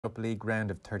Up League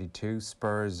round of 32.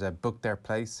 Spurs booked their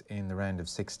place in the round of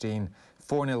 16.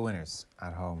 4-0 winners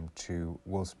at home to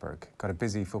Wolfsburg. Got a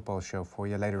busy football show for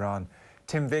you later on.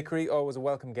 Tim Vickery, always a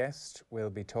welcome guest, will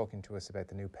be talking to us about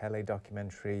the new Pele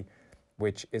documentary,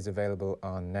 which is available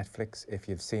on Netflix. If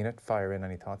you've seen it, fire in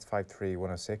any thoughts.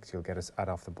 53106. You'll get us at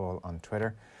Off the Ball on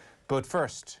Twitter. But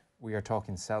first, we are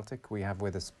talking Celtic. We have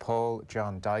with us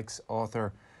John Dykes,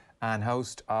 author and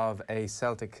host of a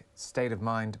Celtic State of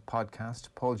Mind podcast.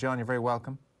 John, you're very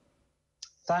welcome.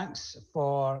 Thanks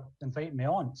for inviting me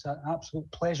on. It's an absolute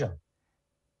pleasure.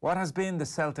 What has been the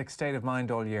Celtic state of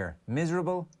mind all year?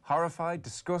 Miserable, horrified,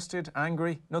 disgusted,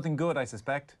 angry? Nothing good, I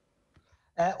suspect.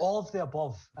 All of the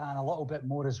above and a little bit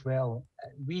more as well.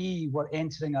 We were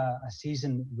entering a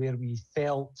season where we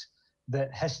felt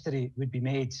that history would be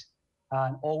made,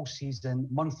 and all season,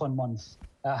 month on month,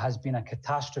 has been a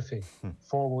catastrophe,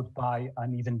 followed by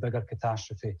an even bigger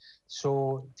catastrophe.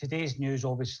 So today's news,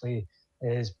 obviously,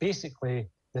 is basically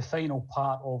the final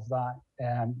part of that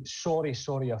sorry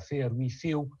affair. We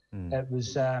feel it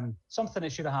was something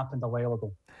that should have happened a while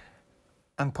ago.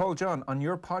 And John, on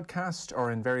your podcast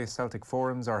or in various Celtic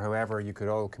forums or however you could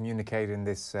all communicate in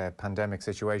this pandemic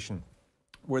situation,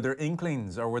 were there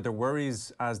inklings or were there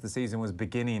worries as the season was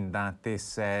beginning that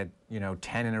this, 10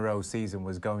 in a row season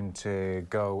was going to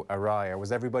go awry? Or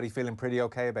was everybody feeling pretty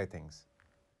okay about things?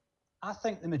 I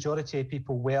think the majority of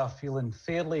people were feeling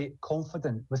fairly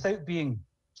confident without being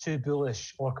too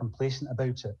bullish or complacent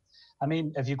about it. I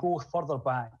mean, if you go further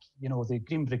back, the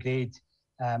Green Brigade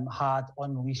had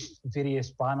unleashed various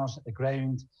banners at the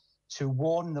ground to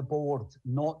warn the board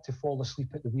not to fall asleep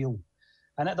at the wheel.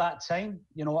 And at that time,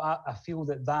 I feel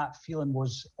that feeling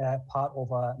was part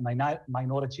of a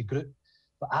minority group.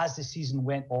 But as the season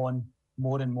went on,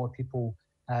 more and more people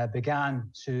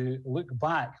began to look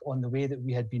back on the way that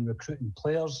we had been recruiting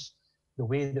players, the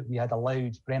way that we had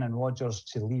allowed Brendan Rodgers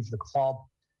to leave the club,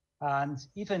 and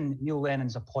even Neil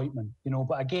Lennon's appointment.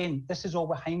 But again, this is all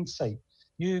with hindsight.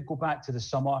 You go back to the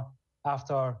summer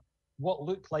after what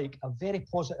looked like a very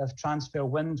positive transfer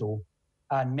window,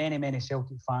 and many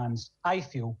Celtic fans, I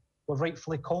feel, were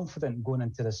rightfully confident going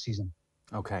into this season.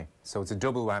 OK, so it's a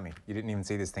double whammy. You didn't even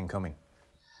see this thing coming.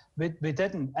 We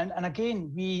didn't. And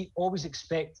again, we always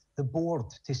expect the board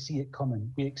to see it coming.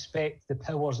 We expect the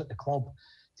powers at the club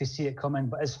to see it coming.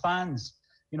 But as fans,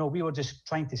 we were just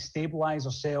trying to stabilise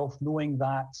ourselves, knowing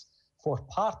that for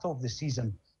part of the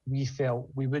season, we felt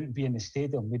we wouldn't be in the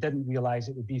stadium. We didn't realise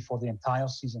it would be for the entire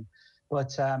season.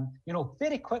 But,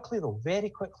 very quickly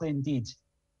indeed,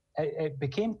 it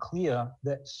became clear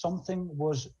that something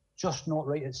was just not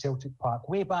right at Celtic Park,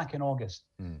 way back in August.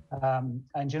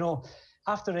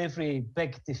 After every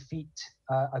big defeat,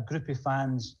 a group of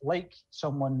fans, like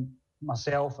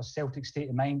myself, a Celtic State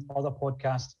of Mind, other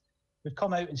podcasts, would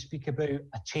come out and speak about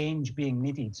a change being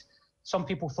needed. Some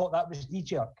people thought that was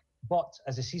knee-jerk, but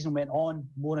as the season went on,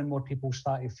 more and more people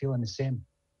started feeling the same.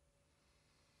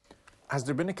 Has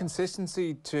there been a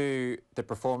consistency to the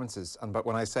performances? But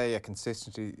when I say a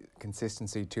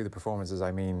consistency to the performances,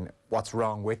 I mean what's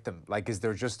wrong with them? Like, is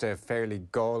there just a fairly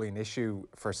galling issue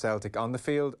for Celtic on the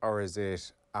field, or is it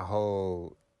a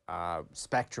whole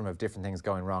spectrum of different things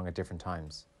going wrong at different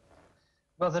times?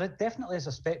 Well, there definitely is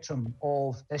a spectrum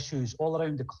of issues all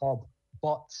around the club.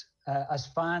 But as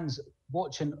fans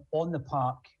watching on the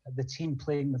park, the team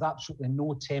playing with absolutely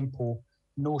no tempo,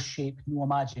 no shape, no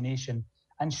imagination,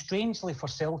 and strangely for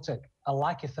Celtic, a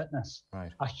lack of fitness.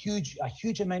 Right. A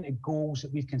huge amount of goals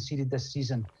that we've conceded this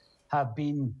season have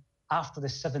been after the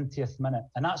 70th minute,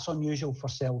 and that's unusual for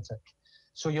Celtic.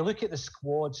 So you look at the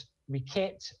squad, we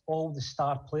kept all the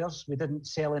star players. We didn't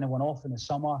sell anyone off in the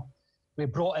summer. We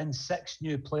brought in 6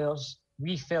 new players.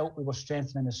 We felt we were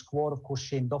strengthening the squad. Of course,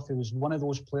 Shane Duffy was one of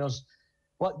those players.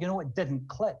 But, it didn't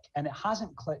click, and it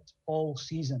hasn't clicked all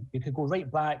season. You could go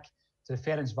right back to the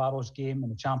Ferencváros game in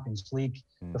the Champions League,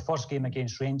 the first game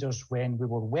against Rangers when we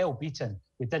were well beaten.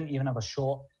 We didn't even have a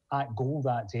shot at goal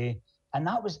that day. And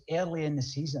that was early in the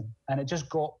season. And it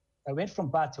went from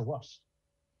bad to worse.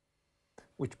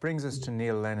 Which brings us to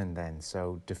Neil Lennon then.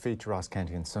 So defeat to Ross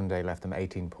County on Sunday left them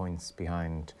 18 points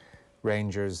behind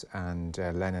Rangers, and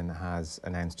Lennon has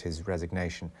announced his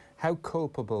resignation. How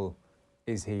culpable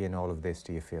is he in all of this,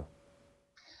 do you feel?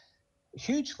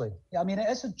 Hugely. I mean, it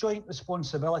is a joint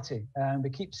responsibility, and we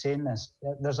keep saying this.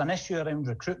 There's an issue around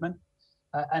recruitment,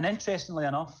 and interestingly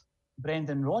enough,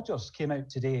 Brendan Rodgers came out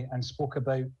today and spoke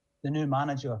about the new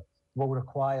manager will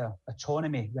require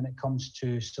autonomy when it comes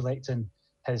to selecting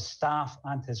his staff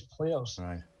and his players.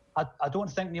 Right. I don't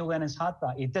think Neil Lennon's had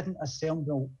that. He didn't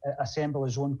assemble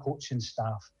his own coaching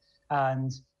staff,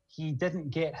 and he didn't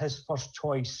get his first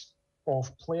choice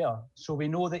of player. So we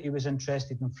know that he was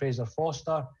interested in Fraser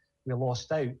Foster. We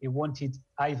lost out. He wanted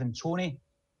Ivan Toney.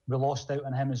 We lost out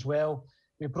on him as well.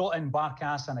 We brought in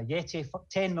Barkas and Ayeti for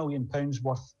 £10 million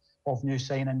worth of new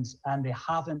signings, and they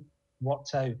haven't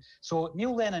worked out. So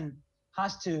Neil Lennon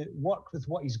has to work with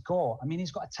what he's got. I mean,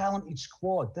 he's got a talented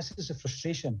squad. This is a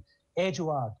frustration.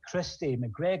 Edouard, Christie,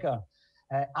 McGregor,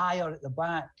 Ayer at the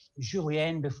back,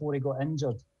 Julien before he got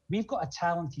injured. We've got a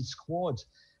talented squad.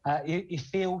 He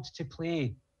failed to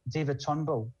play David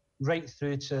Turnbull right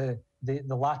through to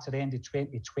the latter end of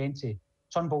 2020.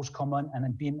 Turnbull's come on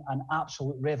and been an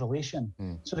absolute revelation.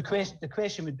 So the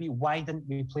question would be, why didn't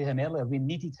we play him earlier? We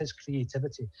needed his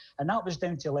creativity. And that was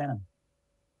down to Lennon.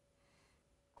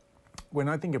 When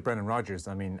I think of Brendan Rodgers,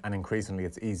 I mean, and increasingly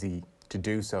it's easy to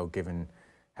do so given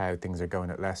how things are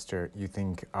going at Leicester, you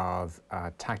think of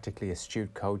a tactically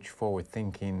astute coach,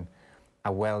 forward-thinking,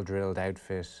 a well-drilled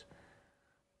outfit.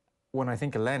 When I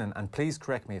think of Lennon, and please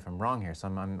correct me if I'm wrong here, so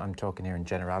I'm talking here in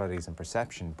generalities and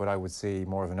perception, but I would see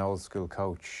more of an old-school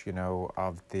coach, you know,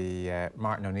 of the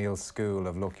Martin O'Neill school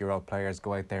of, look, you're all players,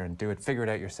 go out there and do it, figure it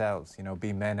out yourselves, you know,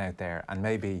 be men out there. And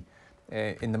maybe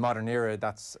in the modern era,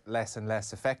 that's less and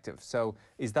less effective. So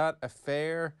is that a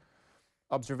fair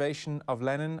observation of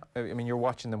Lennon? I mean, you're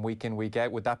watching them week in, week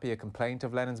out. Would that be a complaint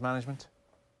of Lennon's management?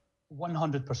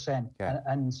 100%. Yeah.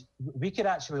 And we could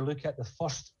actually look at the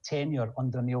first tenure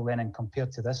under Neil Lennon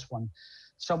compared to this one.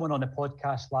 Someone on the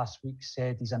podcast last week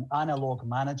said he's an analogue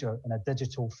manager in a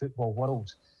digital football world.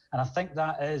 And I think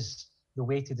that is the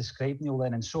way to describe Neil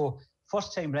Lennon. So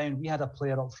first time round, we had a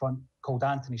player up front called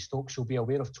Anthony Stokes. You'll be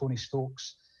aware of Tony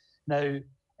Stokes. Now,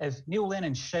 if Neil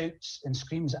Lennon shouts and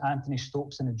screams at Anthony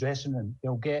Stokes in the dressing room,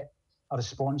 he'll get a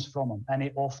response from him, and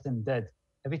he often did.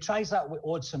 If he tries that with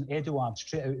Odsonne Edouard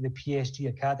straight out of the PSG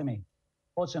Academy,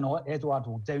 Odsonne Edouard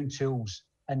will down tools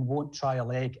and won't try a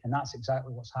leg, and that's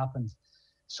exactly what's happened.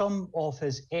 Some of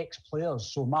his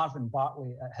ex-players, so Marvin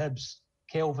Bartley at Hibs,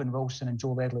 Kelvin Wilson and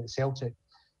Joe Ledley at Celtic,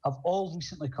 have all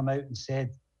recently come out and said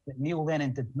that Neil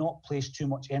Lennon did not place too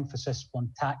much emphasis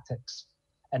on tactics.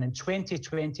 And in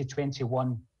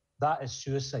 2020-21, that is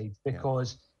suicide,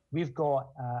 because we've got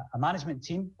a management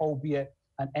team, albeit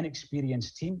an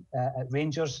inexperienced team at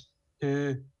Rangers,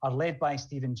 who are led by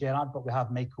Steven Gerrard, but we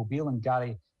have Michael Beale and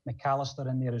Gary McAllister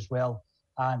in there as well.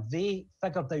 And they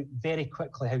figured out very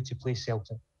quickly how to play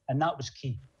Celtic, and that was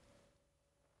key.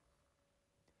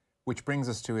 Which brings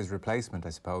us to his replacement, I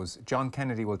suppose. John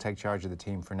Kennedy will take charge of the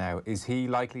team for now. Is he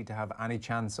likely to have any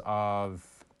chance of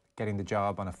getting the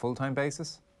job on a full-time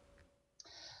basis?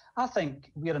 I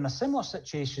think we're in a similar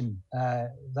situation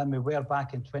than we were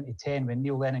back in 2010 when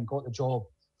Neil Lennon got the job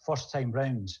first time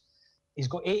round. He's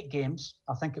got 8 games.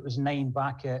 I think it was 9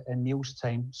 back in Neil's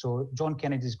time. So John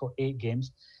Kennedy's got 8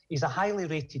 games. He's a highly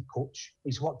rated coach.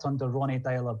 He's worked under Ronnie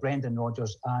Dyler, Brendan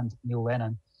Rodgers and Neil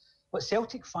Lennon. But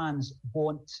Celtic fans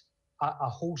want a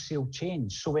wholesale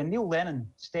change. So when Neil Lennon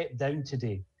stepped down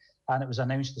today, and it was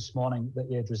announced this morning that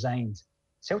he had resigned,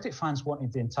 Celtic fans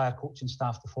wanted the entire coaching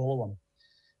staff to follow him.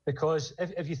 Because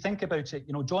if you think about it,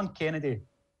 you know, John Kennedy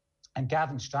and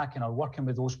Gavin Strachan are working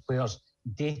with those players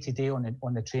day to day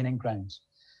on the training grounds.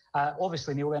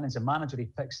 Obviously, Neil Lennon's a manager. He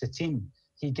picks the team.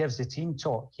 He gives the team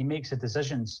talk. He makes the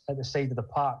decisions at the side of the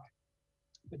park.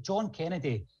 But John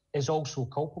Kennedy is also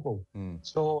culpable.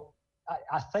 So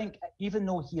I think even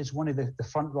though he is one of the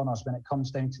front runners when it comes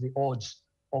down to the odds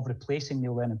of replacing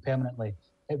Neil Lennon permanently,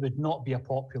 it would not be a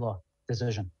popular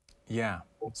decision. Yeah.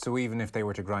 So even if they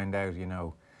were to grind out, you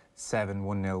know, 7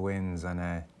 1-0 wins and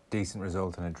a decent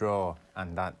result and a draw,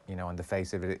 and that, you know, on the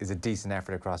face of it is a decent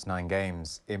effort across 9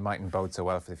 games, it mightn't bode so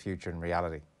well for the future in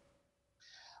reality.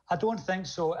 I don't think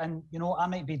so. And, you know, I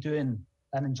might be doing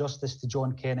an injustice to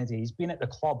John Kennedy. He's been at the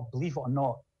club, believe it or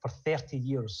not, for 30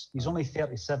 years. He's only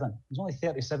 37. He's only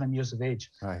 37 years of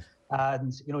age. Right.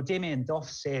 And, you know, Damien Duff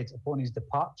said upon his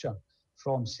departure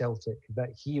from Celtic that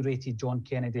he rated John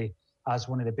Kennedy as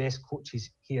one of the best coaches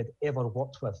he had ever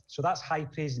worked with. So that's high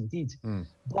praise indeed.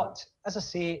 But as I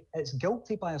say, it's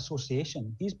guilty by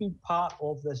association. He's been part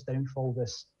of this downfall,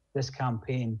 this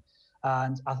campaign.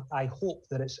 And I hope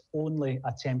that it's only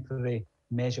a temporary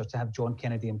measure to have John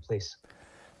Kennedy in place.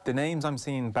 The names I'm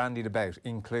seeing bandied about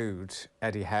include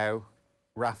Eddie Howe,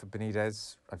 Rafa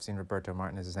Benitez. I've seen Roberto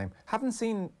Martinez's name. Haven't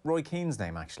seen Roy Keane's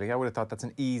name, actually. I would have thought that's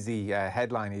an easy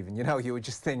headline even. You know, you would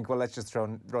just think, well, let's just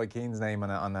throw Roy Keane's name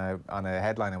on a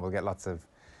headline and we'll get lots of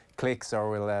clicks, or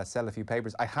we'll sell a few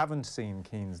papers. I haven't seen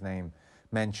Keane's name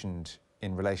mentioned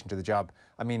in relation to the job.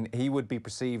 I mean, he would be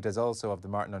perceived as also of the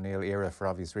Martin O'Neill era for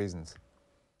obvious reasons.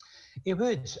 He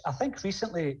would. I think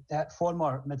recently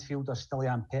former midfielder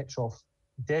Stilian Petrov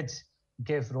did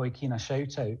give Roy Keane a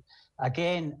shout out.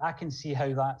 Again, I can see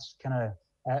how that's kind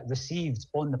of received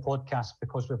on the podcast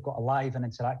because we've got a live and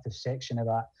interactive section of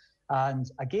that. And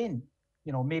again,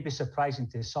 you know, maybe surprising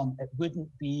to some, it wouldn't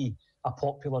be a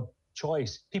popular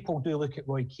choice. People do look at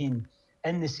Roy Keane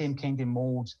in the same kind of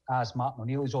mould as Martin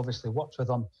O'Neill. He's obviously worked with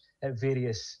him at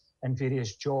various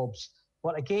jobs.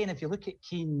 But again, if you look at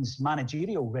Keane's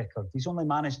managerial record, he's only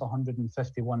managed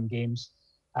 151 games,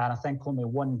 and I think only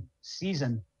one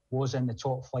season was in the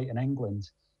top flight in England.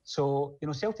 So, you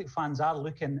know, Celtic fans are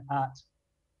looking at,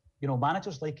 you know,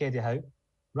 managers like Eddie Howe.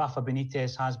 Rafa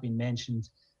Benitez has been mentioned,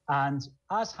 and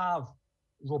as have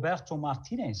Roberto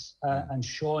Martinez and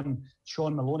Sean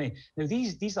Maloney. Now,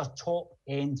 these are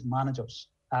top-end managers,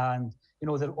 and, you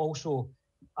know, they're also,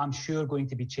 I'm sure, going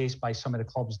to be chased by some of the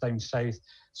clubs down south.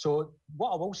 So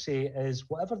what I will say is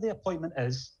whatever the appointment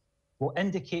is will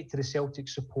indicate to the Celtic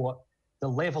support the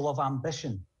level of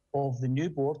ambition of the new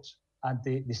board and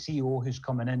the CEO who's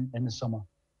coming in the summer.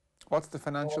 What's the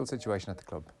financial situation at the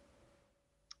club?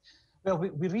 Well,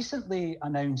 we recently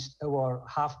announced our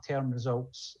half-term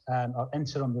results, our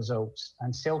interim results,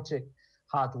 and Celtic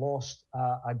had lost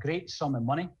a great sum of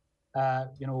money.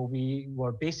 You know, we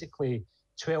were basically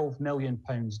 £12 million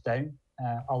down.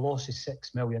 Our loss is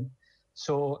 £6 million.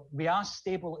 So we are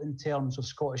stable in terms of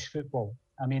Scottish football.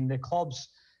 I mean, the clubs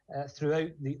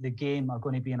throughout the game are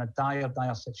going to be in a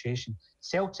dire situation.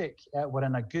 Celtic were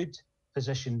in a good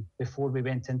position before we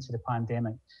went into the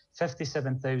pandemic.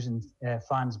 57,000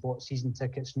 fans bought season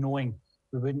tickets knowing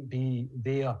we wouldn't be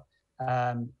there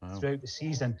throughout the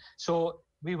season. So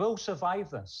we will survive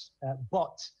this,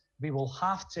 but we will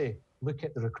have to look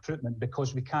at the recruitment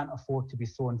because we can't afford to be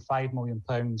throwing £5 million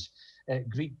at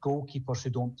Greek goalkeepers who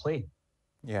don't play.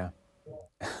 Yeah.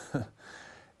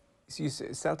 So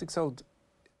Celtic sold,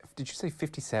 did you say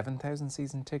 57,000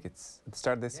 season tickets at the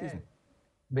start of this season?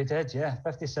 We did, yeah,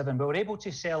 57. But we were able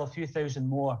to sell a few thousand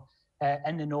more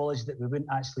in the knowledge that we wouldn't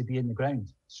actually be in the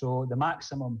ground. So the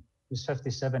maximum was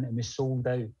 57 and we sold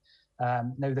out.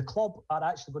 Now, the club are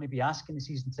actually going to be asking the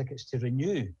season tickets to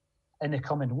renew in the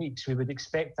coming weeks. We would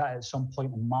expect that at some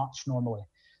point in March normally.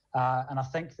 And I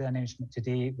think the announcement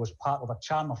today was part of a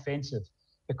charm offensive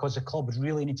because the club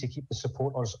really need to keep the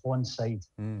supporters on side.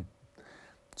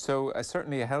 So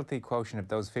certainly a healthy quotient of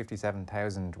those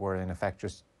 57,000 were in effect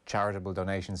just charitable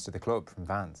donations to the club from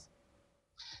fans.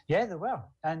 Yeah, there were.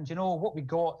 And, you know, what we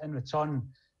got in return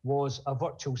was a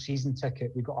virtual season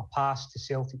ticket. We got a pass to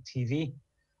Celtic TV.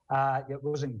 It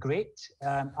wasn't great.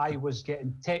 I was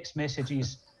getting text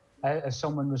messages if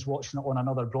someone was watching it on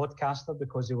another broadcaster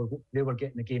because they were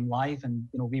getting the game live and,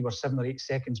 you know, we were 7 or 8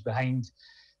 seconds behind.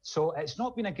 So it's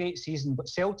not been a great season, but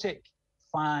Celtic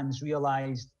fans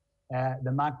realised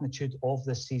the magnitude of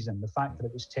this season, the fact that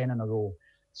it was 10 in a row.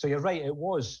 So you're right, it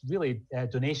was really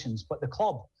donations, but the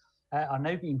club are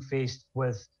now being faced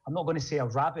with, I'm not going to say a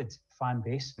rabid fan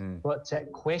base, but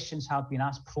questions have been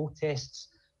asked, protests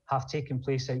have taken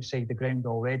place outside the ground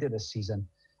already this season.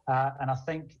 And I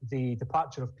think the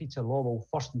departure of Peter Lawwell,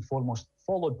 first and foremost,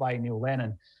 followed by Neil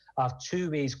Lennon, are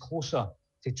 2 ways closer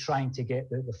to trying to get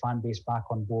the fan base back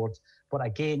on board. But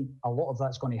again, a lot of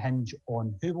that's going to hinge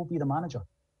on who will be the manager.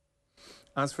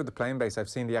 As for the playing base, I've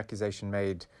seen the accusation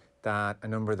made that a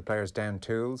number of the players down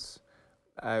tools.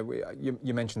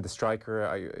 You mentioned the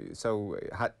striker. So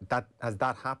has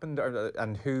that happened?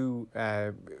 And who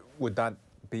would that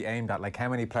be aimed at? Like, how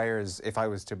many players, if I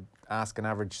was to ask an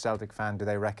average Celtic fan, do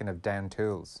they reckon of down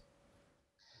tools?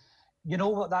 You know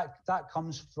what, that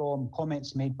comes from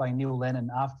comments made by Neil Lennon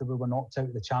after we were knocked out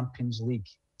of the Champions League.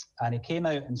 And he came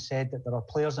out and said that there are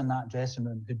players in that dressing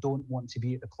room who don't want to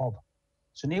be at the club.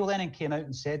 So Neil Lennon came out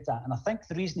and said that. And I think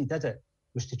the reason he did it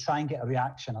was to try and get a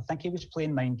reaction. I think he was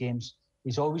playing mind games.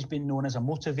 He's always been known as a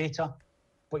motivator.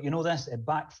 But you know this, it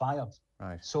backfired.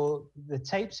 Right. So the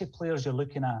types of players you're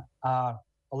looking at are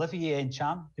Olivier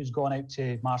Ntcham, who's gone out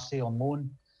to Marseille on loan,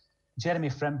 Jeremy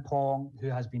Frimpong, who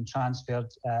has been transferred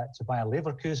to Bayer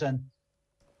Leverkusen,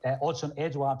 Odsonne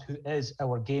Edouard, who is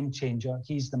our game changer.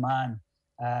 He's the man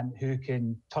who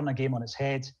can turn a game on its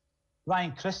head.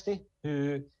 Ryan Christie,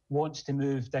 who wants to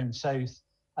move down south.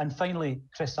 And finally,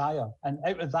 Chris Ayer. And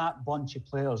out of that bunch of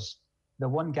players, the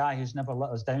one guy who's never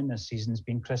let us down this season has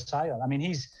been Chris Ayer. I mean,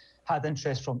 he's had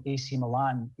interest from AC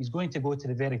Milan. He's going to go to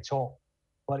the very top,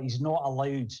 but he's not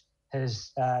allowed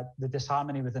the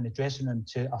disharmony within the dressing room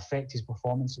to affect his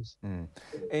performances.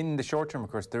 In the short term,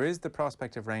 of course, there is the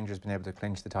prospect of Rangers being able to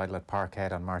clinch the title at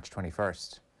Parkhead on March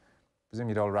 21st. I presume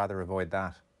you'd all rather avoid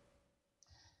that.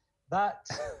 That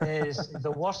is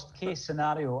the worst case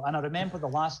scenario. And I remember the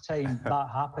last time that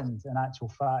happened, in actual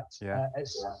fact. Yeah.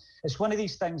 It's one of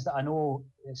these things that I know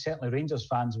certainly Rangers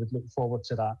fans would look forward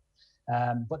to that.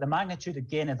 But the magnitude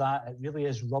again of that, it really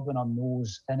is rubbing our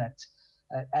nose in it.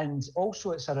 And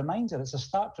also it's a reminder, it's a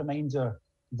stark reminder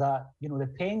that, you know, the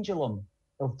pendulum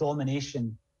of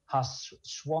domination has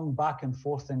swung back and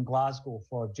forth in Glasgow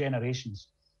for generations.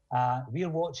 We're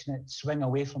watching it swing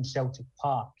away from Celtic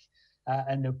Park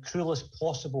in the cruelest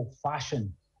possible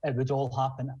fashion. It would all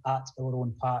happen at our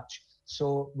own patch.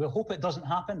 So we hope it doesn't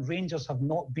happen. Rangers have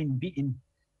not been beaten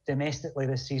domestically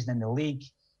this season in the league.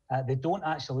 They don't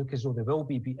actually look as though they will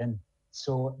be beaten.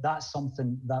 So that's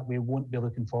something that we won't be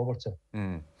looking forward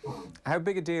to. How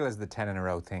big a deal has the 10 in a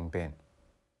row thing been?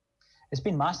 It's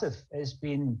been massive. It's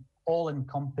been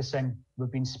all-encompassing.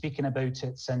 We've been speaking about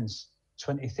it since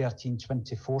 2013,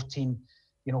 2014.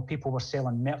 You know, people were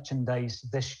selling merchandise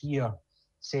this year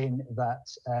saying that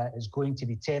it's going to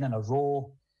be 10 in a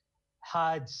row.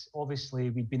 Had, obviously,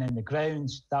 we'd been in the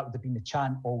grounds, that would have been the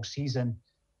chant all season.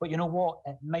 But you know what?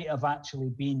 It might have actually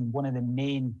been one of the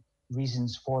main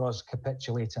reasons for us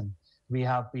capitulating. We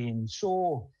have been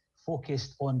so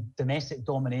focused on domestic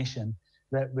domination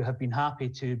that we have been happy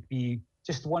to be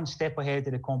just one step ahead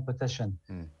of the competition.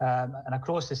 And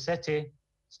across the city,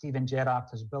 Steven Gerrard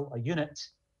has built a unit.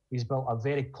 He's built a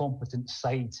very competent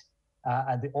side,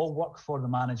 and they all work for the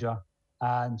manager.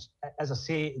 And as I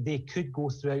say, they could go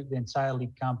throughout the entire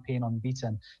league campaign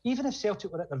unbeaten. Even if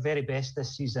Celtic were at their very best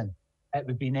this season, it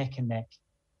would be neck and neck.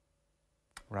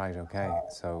 Right, okay.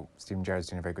 So Steven Gerrard's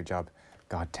doing a very good job.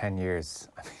 God, 10 years.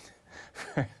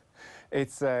 I mean,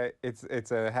 it's a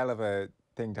hell of a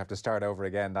thing to have to start over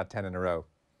again, that 10 in a row.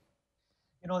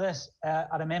 You know this,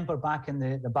 I remember back in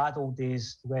the bad old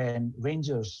days when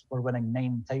Rangers were winning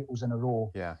 9 titles in a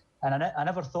row. Yeah. And I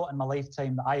never thought in my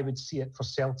lifetime that I would see it for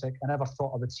Celtic. I never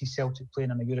thought I would see Celtic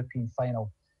playing in a European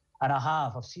final. And I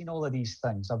have. I've seen all of these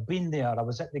things. I've been there. I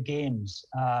was at the games.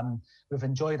 We've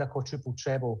enjoyed a quadruple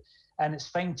treble. And it's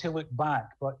fine to look back,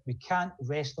 but we can't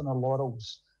rest on our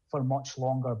laurels for much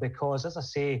longer because, as I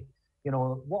say, you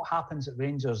know, what happens at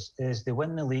Rangers is they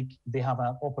win the league. They have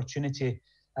an opportunity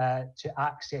to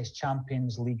access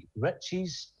Champions League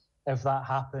riches. If that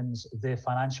happens, the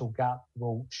financial gap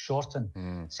will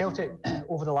shorten. Celtic,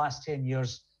 over the last 10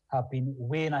 years, have been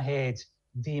weighing ahead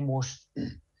the most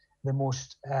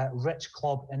rich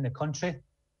club in the country.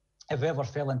 If we ever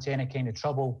fell into any kind of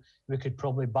trouble, we could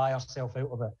probably buy ourselves out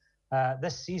of it.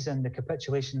 This season, the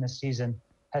capitulation this season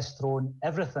has thrown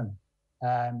everything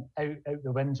out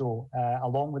the window,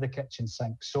 along with the kitchen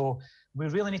sink. So we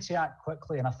really need to act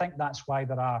quickly, and I think that's why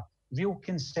there are real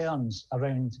concerns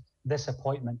around this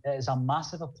appointment. It is a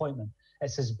massive appointment.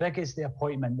 It's as big as the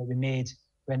appointment that we made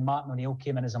when Martin O'Neill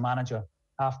came in as a manager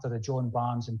after the John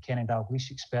Barnes and Kenny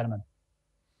Dalglish experiment.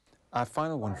 A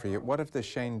final one for you. What of the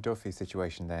Shane Duffy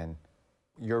situation then?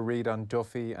 Your read on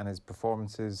Duffy and his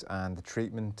performances and the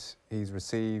treatment he's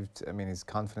received. I mean, his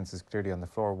confidence is clearly on the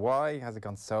floor. Why has it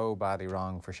gone so badly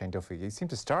wrong for Shane Duffy? He seemed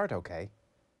to start okay.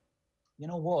 You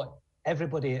know what?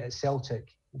 Everybody at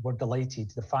Celtic were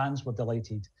delighted. The fans were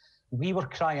delighted. We were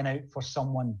crying out for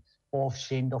someone of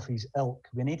Shane Duffy's ilk.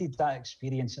 We needed that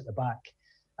experience at the back.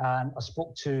 And I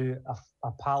spoke to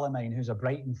a pal of mine who's a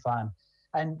Brighton fan,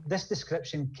 and this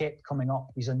description kept coming up.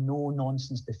 He's a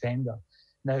no-nonsense defender.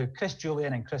 Now, Chris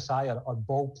Julian and Chris Ayer are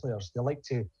ball players. They like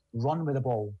to run with the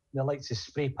ball. They like to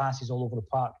spray passes all over the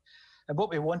park. And what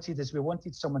we wanted is we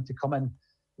wanted someone to come in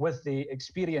with the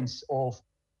experience of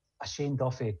a Shane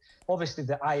Duffy. Obviously,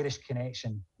 the Irish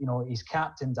connection. You know, he's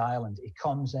captained Ireland. He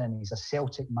comes in. He's a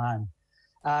Celtic man.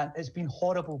 And it's been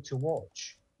horrible to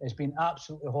watch. It's been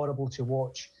absolutely horrible to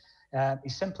watch.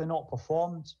 He's simply not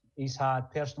performed. He's had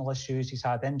personal issues. He's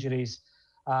had injuries.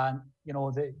 And, you know,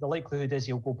 the likelihood is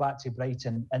he'll go back to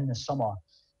Brighton in the summer.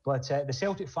 But the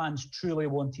Celtic fans truly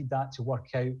wanted that to work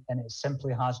out, and it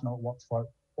simply has not worked for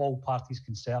all parties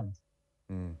concerned.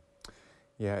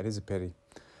 Yeah, it is a pity.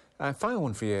 Final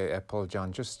one for you, Paul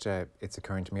John. Just it's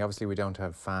occurring to me. Obviously, we don't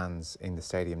have fans in the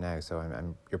stadium now,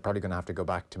 so you're probably going to have to go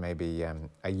back to maybe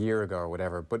a year ago or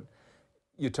whatever. But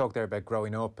you talked there about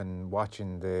growing up and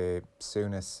watching the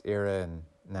Souness era, and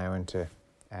now into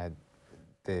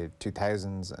the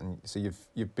 2000s, and so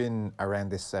you've been around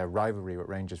this rivalry with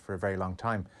Rangers for a very long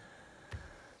time.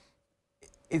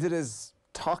 Is it as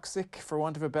toxic, for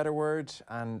want of a better word,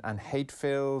 and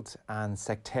hate-filled and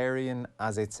sectarian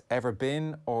as it's ever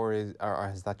been, or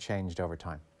has that changed over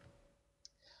time?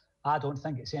 I don't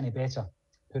think it's any better,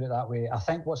 put it that way. I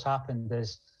think what's happened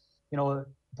is, you know,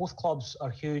 both clubs are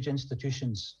huge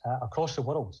institutions across the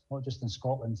world, not just in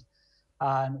Scotland.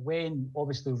 And when,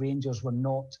 obviously, Rangers were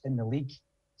not in the league,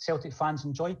 Celtic fans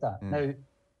enjoyed that. Now,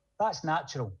 that's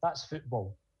natural. That's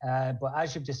football. But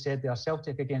as you've just said there,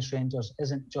 Celtic against Rangers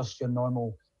isn't just your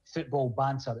normal football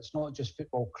banter. It's not just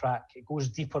football crack. It goes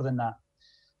deeper than that.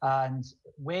 And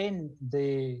when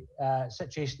the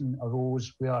situation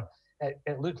arose where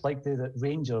it looked likely that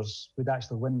Rangers would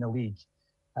actually win the league,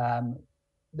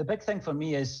 the big thing for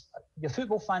me is the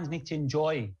football fans need to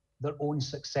enjoy their own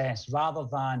success rather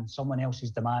than someone else's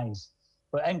demise.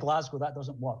 But in Glasgow, that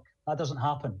doesn't work. That doesn't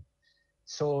happen.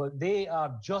 So they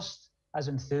are just as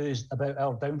enthused about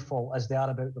our downfall as they are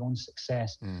about their own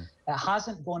success. It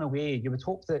hasn't gone away. You would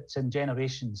hope that in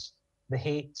generations, the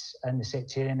hate and the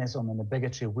sectarianism and the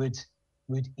bigotry would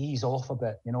ease off a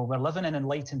bit. You know, we're living in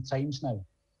enlightened times now.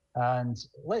 And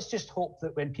let's just hope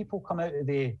that when people come out of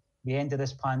the end of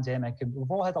this pandemic, and we've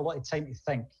all had a lot of time to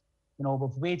think, you know,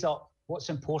 we've weighed up what's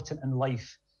important in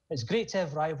life. It's great to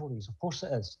have rivalries, of course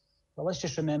it is. But let's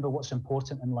just remember what's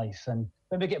important in life. And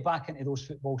when we get back into those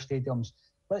football stadiums,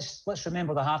 let's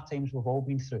remember the hard times we've all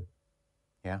been through.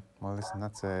 Yeah, well, listen,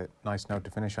 that's a nice note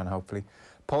to finish on, hopefully.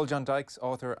 John Dykes,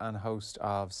 author and host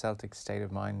of Celtic State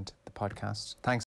of Mind, the podcast. Thanks.